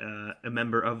 a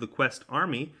member of the Quest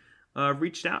Army,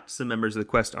 reached out to some members of the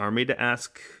Quest Army to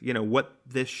ask, what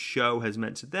this show has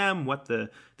meant to them, what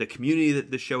the community that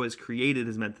the show has created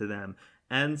has meant to them.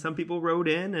 And some people wrote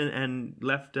in and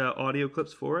left audio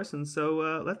clips for us, and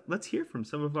so let's hear from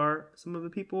some of the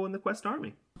people in the Quest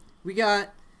Army. We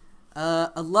got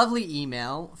A lovely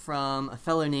email from a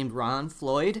fellow named Ron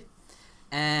Floyd.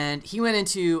 And he went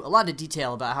into a lot of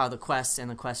detail about how the Quest and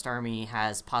the Quest Army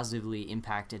has positively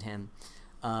impacted him.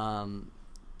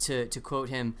 To quote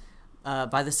him,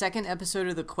 by the second episode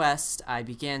of the Quest, I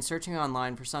began searching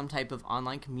online for some type of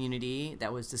online community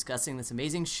that was discussing this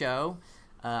amazing show.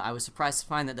 I was surprised to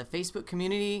find that the Facebook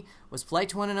community was polite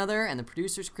to one another, and the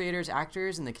producers, creators,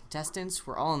 actors, and the contestants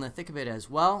were all in the thick of it as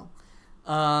well.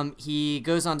 He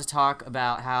goes on to talk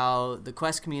about how the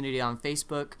Quest community on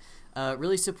Facebook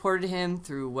really supported him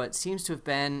through what seems to have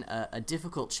been a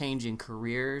difficult change in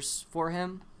careers for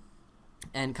him,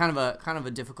 and kind of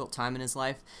a difficult time in his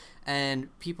life. And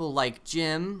people like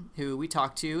Jim, who we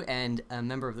talked to, and a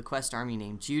member of the Quest Army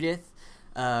named Judith,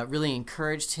 really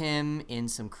encouraged him in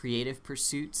some creative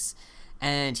pursuits.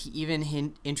 And he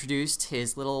even introduced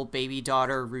his little baby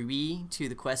daughter Ruby to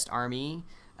the Quest Army.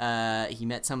 He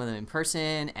met some of them in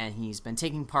person, and he's been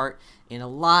taking part in a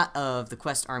lot of the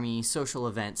Quest Army social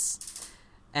events.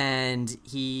 And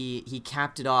he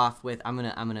capped it off with, I'm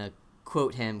gonna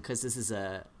quote him because this is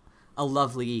a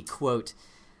lovely quote.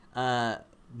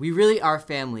 We really are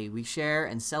family. We share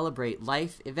and celebrate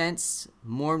life events,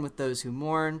 mourn with those who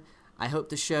mourn. I hope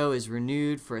the show is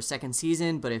renewed for a second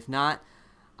season, but if not,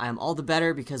 I am all the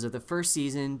better because of the first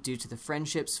season due to the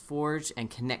friendships forged and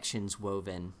connections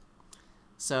woven.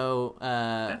 So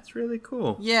that's really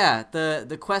cool. Yeah,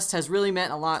 the Quest has really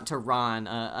meant a lot to Ron.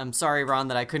 I'm sorry, Ron,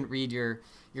 that I couldn't read your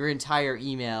entire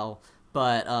email,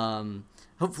 but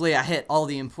hopefully I hit all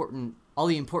the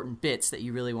important bits that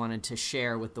you really wanted to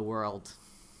share with the world.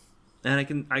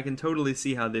 And I can totally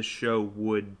see how this show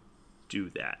would do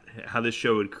that. How this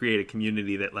show would create a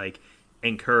community that like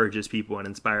encourages people and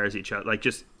inspires each other, like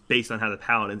just based on how the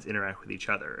Paladins interact with each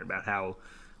other, about how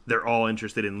they're all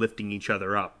interested in lifting each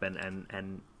other up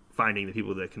and finding the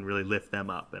people that can really lift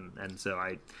them up. And so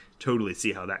I totally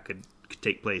see how that could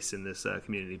take place in this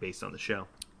community based on the show.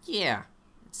 Yeah,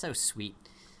 it's so sweet.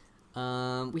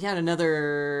 We had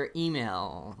another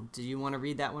email. Do you want to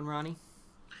read that one, Ronnie?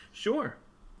 Sure.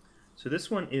 So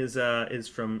this one is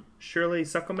from Shirley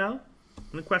Succomal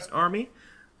in the Quest Army.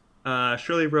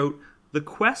 Shirley wrote, "The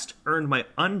Quest earned my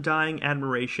undying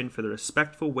admiration for the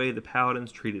respectful way the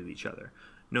Paladins treated each other,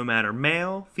 no matter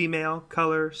male, female,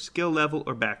 color, skill level,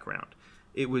 or background.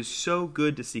 It was so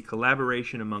good to see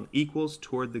collaboration among equals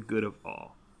toward the good of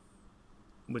all."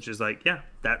 Which is like, yeah,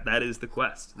 that is the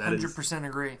Quest. 100%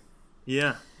 agree.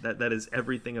 Yeah, that is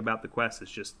everything about the Quest.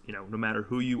 It's just, no matter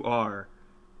who you are,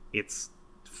 it's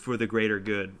for the greater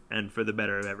good and for the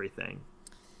better of everything.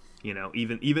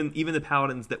 Even the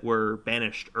Paladins that were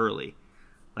banished early,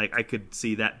 like I could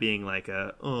see that being like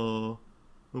I'm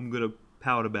gonna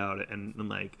pout about it, and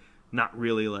like not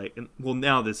really like, well,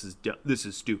 now this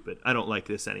is stupid. I don't like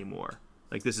this anymore.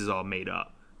 Like this is all made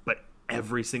up. But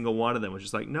every single one of them was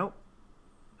just like, nope,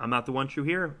 I'm not the one true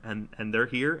hero, and they're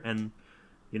here, and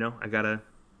I gotta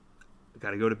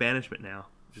go to banishment now.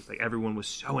 Just like everyone was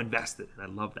so invested, and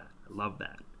I love that.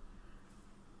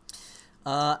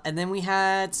 And then we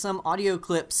had some audio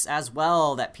clips as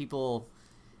well that people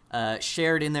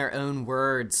shared in their own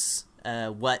words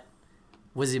what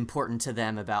was important to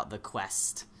them about the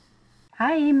Quest.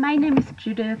 Hi, my name is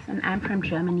Judith and I'm from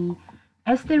Germany.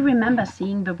 I still remember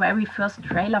seeing the very first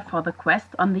trailer for the Quest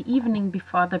on the evening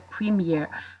before the premiere,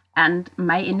 and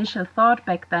my initial thought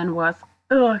back then was,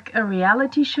 ugh, a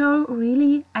reality show?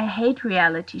 Really? I hate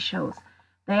reality shows.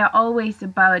 They are always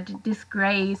about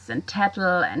disgrace and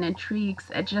tattle and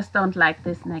intrigues. I just don't like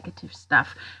this negative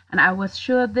stuff. And I was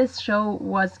sure this show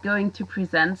was going to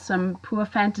present some poor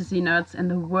fantasy nerds in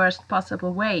the worst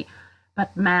possible way.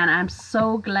 But man, I'm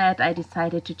so glad I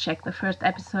decided to check the first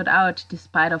episode out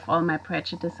despite of all my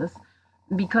prejudices.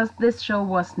 Because this show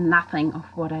was nothing of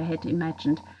what I had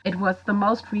imagined. It was the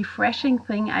most refreshing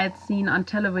thing I had seen on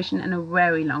television in a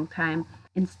very long time.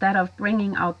 Instead of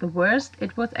bringing out the worst,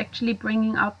 it was actually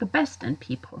bringing out the best in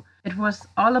people. It was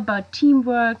all about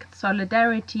teamwork,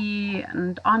 solidarity,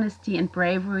 and honesty and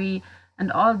bravery,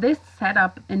 and all this set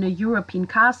up in a European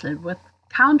castle with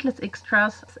countless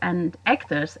extras and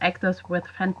actors with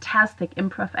fantastic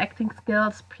improv acting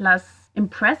skills, plus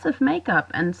impressive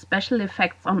makeup and special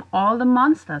effects on all the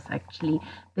monsters, actually.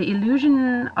 The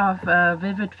illusion of a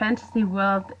vivid fantasy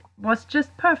world was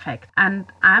just perfect, and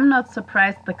I'm not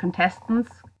surprised the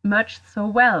contestants merged so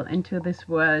well into this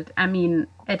world. I mean,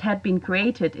 it had been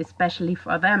created especially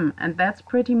for them, and that's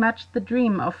pretty much the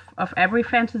dream of every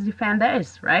fantasy fan there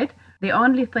is, right? The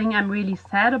only thing I'm really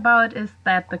sad about is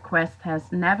that the Quest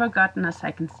has never gotten a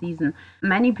second season.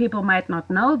 Many people might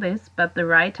not know this, but the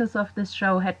writers of this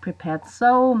show had prepared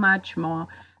so much more.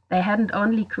 They hadn't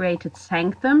only created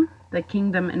Sanctum, the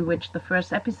kingdom in which the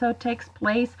first episode takes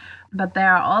place, but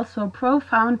there are also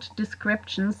profound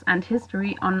descriptions and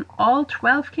history on all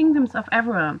 12 kingdoms of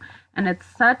Everon, and it's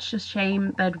such a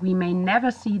shame that we may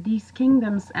never see these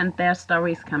kingdoms and their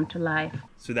stories come to life.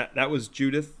 So that was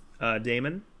Judith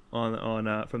Damon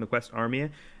on from the Quest Army,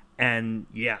 and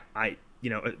yeah,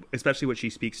 especially what she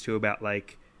speaks to about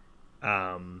like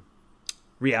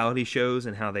reality shows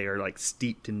and how they are like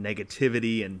steeped in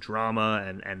negativity and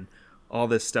drama and all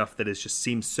this stuff that is just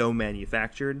seems so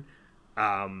manufactured.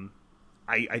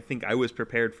 I think I was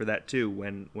prepared for that too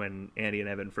when Andy and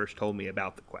Evan first told me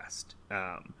about the Quest.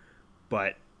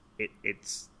 But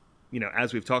it's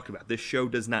as we've talked about, this show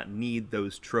does not need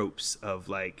those tropes of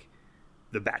like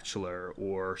The Bachelor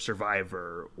or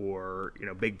Survivor or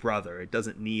Big Brother. It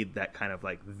doesn't need that kind of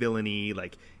like villainy,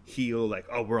 like heel, like,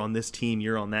 oh, we're on this team,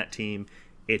 you're on that team.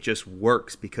 It just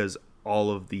works because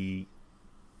all of the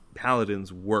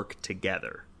paladins work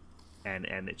together, and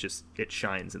it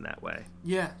shines in that way.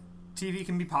 Yeah, TV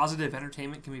can be positive,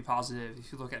 entertainment can be positive.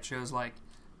 If you look at shows like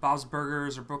Bob's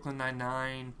Burgers or Brooklyn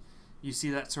Nine-Nine, you see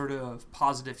that sort of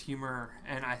positive humor,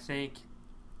 and I think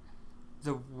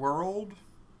the world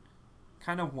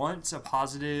kind of wants a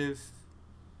positive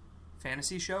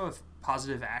fantasy show, a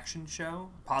positive action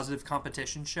show, a positive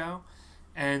competition show,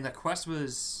 and the Quest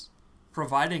was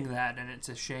providing that, and it's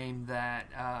a shame that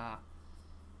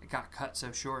it got cut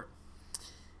so short.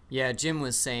 Yeah, Jim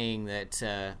was saying that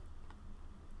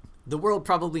the world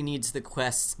probably needs the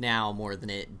Quest now more than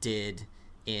it did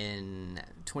in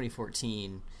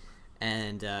 2014,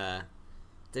 and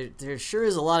there sure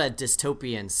is a lot of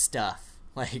dystopian stuff,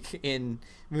 like in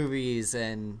movies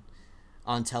and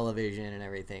on television and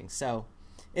everything. So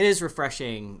it is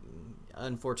refreshing,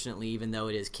 unfortunately, even though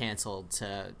it is canceled,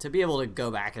 to be able to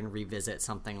go back and revisit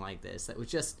something like this. That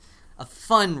was just a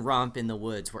fun romp in the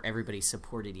woods where everybody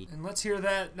supported each other. And let's hear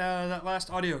that last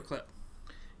audio clip.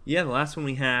 Yeah, the last one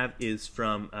we have is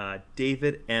from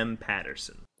David M.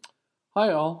 Patterson. Hi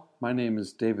all, my name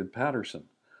is David Patterson.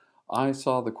 I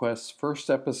saw The Quest's first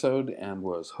episode and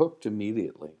was hooked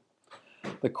immediately.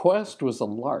 The Quest was a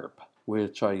LARP,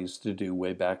 which I used to do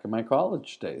way back in my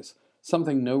college days,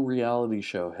 something no reality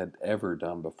show had ever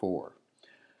done before.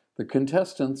 The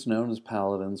contestants, known as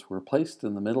paladins, were placed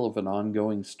in the middle of an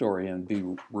ongoing story and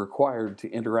be required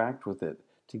to interact with it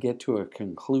to get to a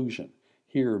conclusion,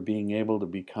 here being able to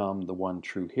become the one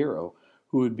true hero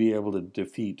who would be able to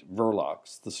defeat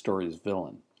Verlox, the story's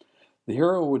villain. The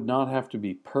hero would not have to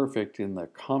be perfect in the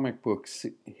comic book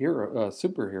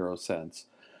superhero sense,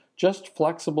 just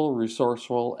flexible,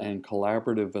 resourceful, and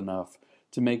collaborative enough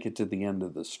to make it to the end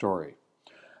of the story.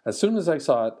 As soon as I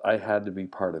saw it, I had to be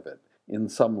part of it, in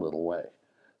some little way.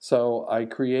 So I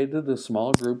created a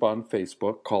small group on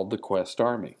Facebook called the Quest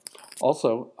Army.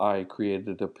 Also, I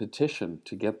created a petition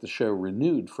to get the show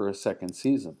renewed for a second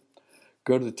season.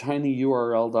 Go to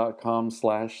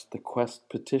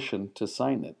tinyurl.com/thequestpetition to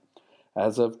sign it.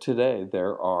 As of today,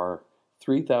 there are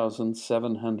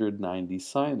 3,790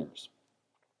 signers.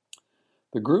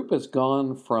 The group has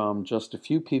gone from just a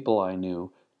few people I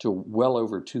knew to well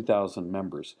over 2,000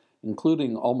 members,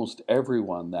 including almost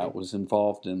everyone that was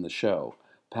involved in the show: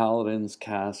 paladins,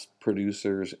 cast,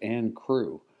 producers, and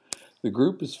crew. The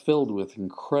group is filled with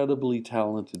incredibly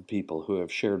talented people who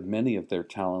have shared many of their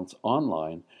talents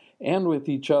online and with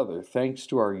each other thanks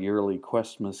to our yearly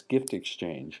Questmas gift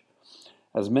exchange.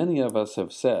 As many of us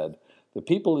have said, the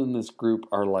people in this group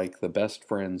are like the best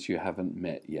friends you haven't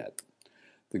met yet.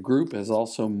 The group has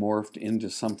also morphed into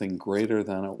something greater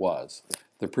than it was.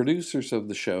 The producers of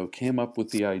the show came up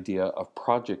with the idea of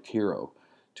Project Hero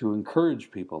to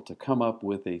encourage people to come up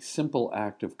with a simple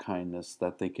act of kindness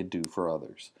that they could do for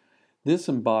others. This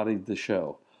embodied the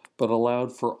show, but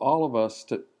allowed for all of us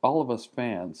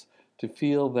fans to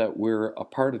feel that we're a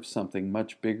part of something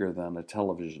much bigger than a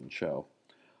television show.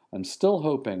 I'm still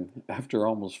hoping, after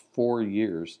almost 4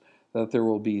 years, that there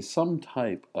will be some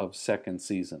type of second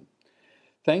season.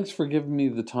 Thanks for giving me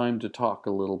the time to talk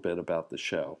a little bit about the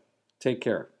show. Take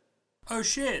care. Oh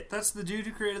shit, that's the dude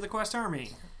who created the Quest Army.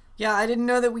 Yeah, I didn't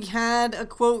know that we had a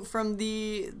quote from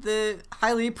the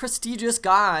highly prestigious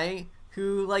guy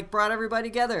who brought everybody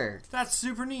together. That's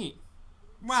super neat.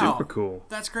 Wow. Super cool.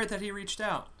 That's great that he reached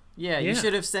out. Yeah, you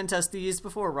should have sent us these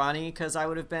before, Ronnie, because I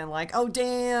would have been like, oh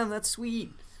damn, that's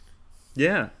sweet.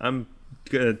 Yeah, I'm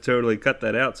gonna totally cut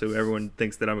that out so everyone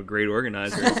thinks that I'm a great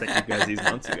organizer. I sent you guys these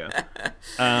months ago.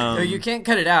 No, you can't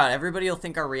cut it out. Everybody will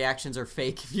think our reactions are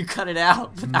fake if you cut it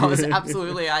out. But that was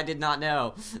absolutely, I did not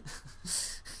know.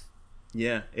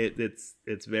 Yeah,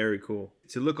 it's very cool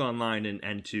to look online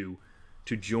and to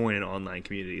to join an online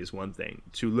community is one thing.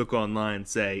 To look online,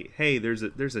 say, hey, there's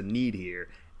a need here,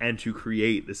 and to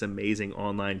create this amazing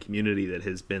online community that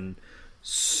has been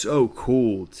so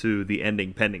cool to the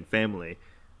Ending Pending family.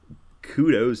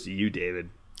 Kudos to you, David.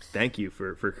 Thank you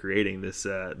for creating this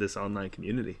online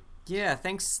community. Yeah,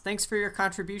 thanks for your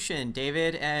contribution,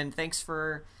 David, and thanks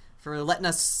for letting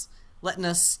us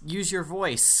use your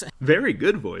voice. Very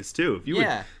good voice too. If you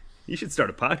Yeah. would, you should start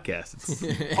a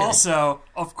podcast. Also,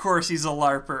 of course, he's a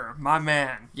LARPer, my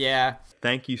man. Yeah.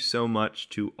 Thank you so much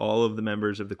to all of the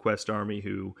members of the Quest Army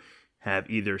who have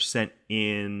either sent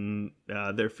in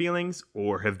their feelings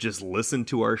or have just listened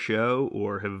to our show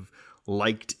or have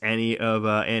liked any of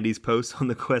Andy's posts on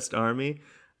the Quest Army.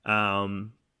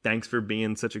 Thanks for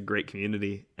being such a great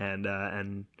community,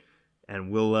 and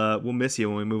we'll miss you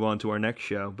when we move on to our next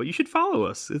show. But you should follow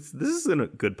us. This is a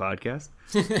good podcast.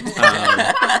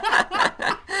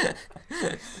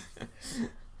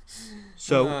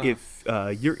 So if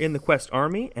you're in the Quest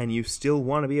Army and you still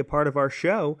want to be a part of our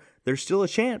show, there's still a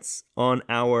chance on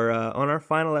our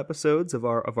final episodes of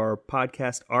our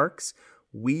podcast arcs.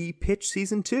 We pitch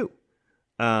season 2.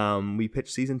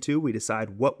 We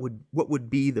decide what would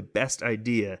be the best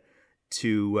idea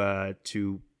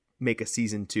to make a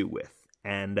season 2 with,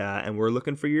 and we're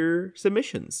looking for your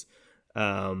submissions.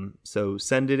 So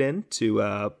send it in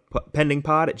to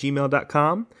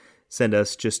pendingpod@gmail.com. Send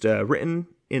us just written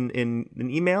in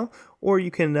an email, or you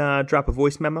can drop a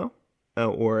voice memo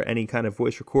or any kind of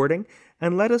voice recording,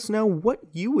 and let us know what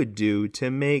you would do to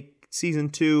make season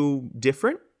 2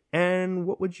 different, and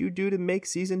what would you do to make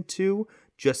season 2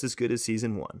 just as good as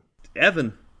season 1.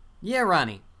 Evan. Yeah,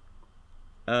 Ronnie.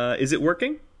 Is it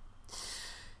working?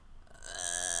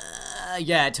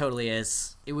 Yeah, it totally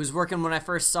is. It was working when I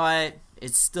first saw it.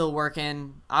 It's still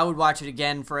working. I would watch it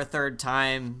again for a third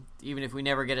time. Even if we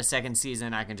never get a second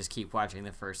season, I can just keep watching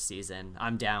the first season.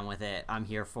 I'm down with it. I'm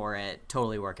here for it.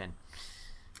 Totally working.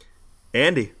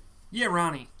 Andy. Yeah,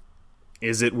 Ronnie.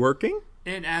 Is it working?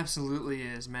 It absolutely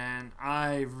is, man.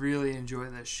 I really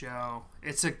enjoy this show.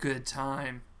 It's a good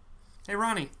time. Hey,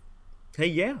 Ronnie. Hey,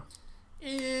 yeah.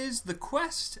 Is the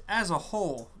Quest as a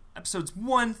whole, episodes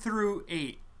 1 through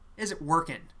 8, is it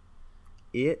working?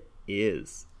 It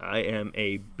is. I am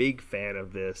a big fan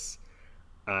of this.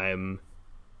 I'm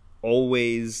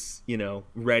always,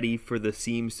 ready for the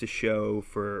seams to show,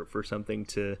 for something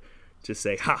to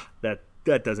say, ha, that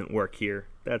doesn't work here.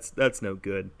 That's no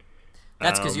good.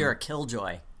 That's because you're a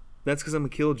killjoy. That's because I'm a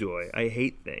killjoy. I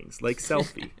hate things like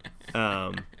Selfie.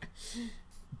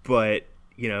 But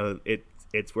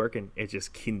it's working. It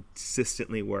just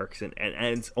consistently works, and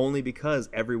it's only because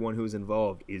everyone who's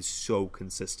involved is so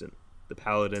consistent. The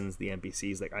paladins, the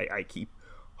NPCs, like I keep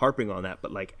harping on that,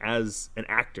 but like as an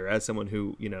actor, as someone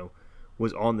who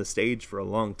was on the stage for a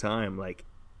long time, like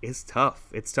it's tough.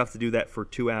 It's tough to do that for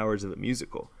 2 hours of a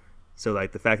musical. So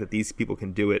like the fact that these people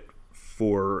can do it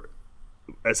for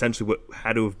essentially what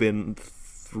had to have been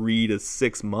 3 to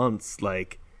 6 months,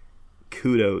 like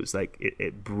kudos, like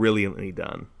it brilliantly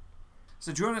done.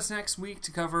 So join us next week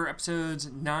to cover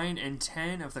episodes 9 and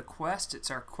 10 of The Quest.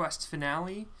 It's our Quest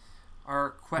finale.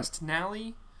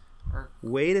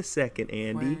 Wait a second,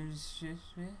 Andy.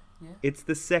 Yeah. It's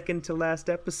the second to last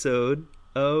episode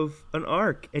of an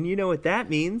arc, and you know what that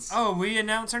means. Oh, we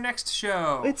announce our next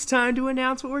show. It's time to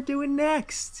announce what we're doing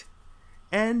next.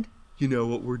 And you know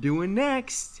what we're doing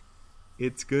next?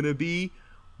 It's gonna be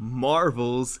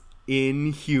Marvel's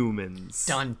Inhumans.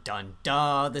 Dun, dun,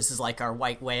 dun. This is like our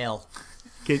white whale.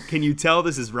 Can you tell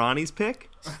this is Ronnie's pick?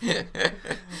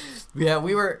 Yeah,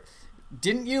 we were...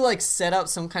 Didn't you, set up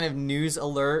some kind of news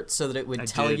alert so that it would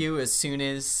tell you as soon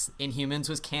as Inhumans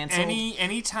was canceled?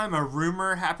 Anytime a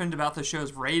rumor happened about the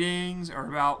show's ratings or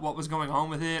about what was going on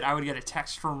with it, I would get a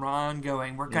text from Ron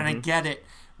going, we're going to get it.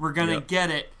 We're going to get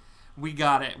it. We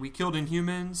got it. We killed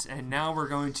Inhumans, and now we're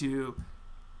going to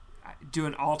do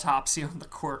an autopsy on the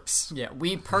corpse. Yeah,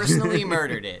 we personally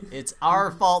murdered it. It's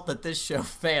our fault that this show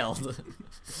failed.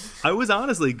 I was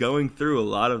honestly going through a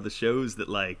lot of the shows that,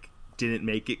 didn't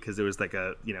make it because there was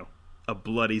a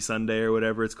bloody Sunday or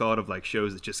whatever it's called, of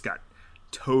shows that just got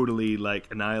totally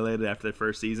annihilated after their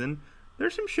first season.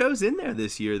 There's some shows in there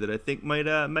this year that I think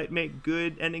might make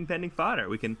good ending pending fodder.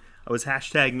 I was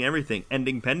hashtagging everything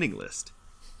ending pending list.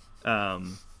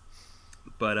 But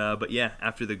yeah,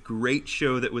 after the great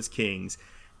show that was Kings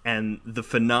and the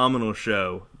phenomenal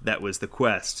show that was The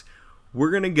Quest, we're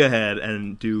going to go ahead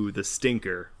and do the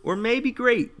stinker, or maybe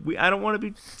great. I don't want to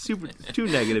be too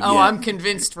negative Oh, yet. I'm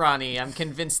convinced, Ronnie. I'm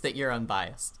convinced that you're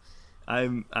unbiased.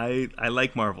 I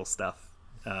like Marvel stuff.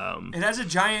 It has a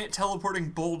giant teleporting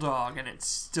bulldog, and it's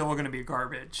still going to be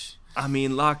garbage. I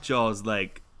mean, Lockjaw's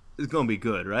is gonna be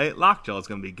good, right? Lockjaw is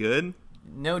gonna be good,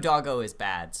 No doggo is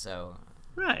bad, so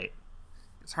right?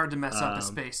 It's hard to mess up a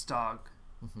space dog.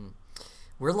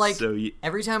 we're like So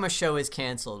every time a show is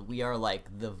canceled, we are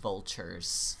like the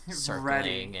vultures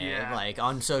circling it, yeah. like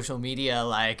on social media.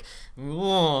 Like,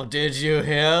 oh, did you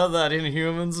hear that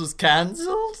Inhumans was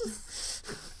canceled?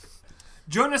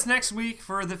 Join us next week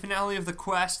for the finale of the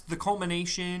quest, the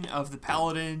culmination of the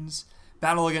Paladins'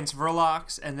 battle against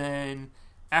Verlox, and then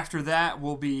after that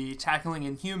we'll be tackling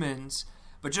Inhumans.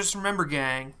 But just remember,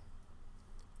 gang,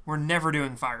 we're never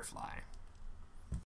doing Firefly.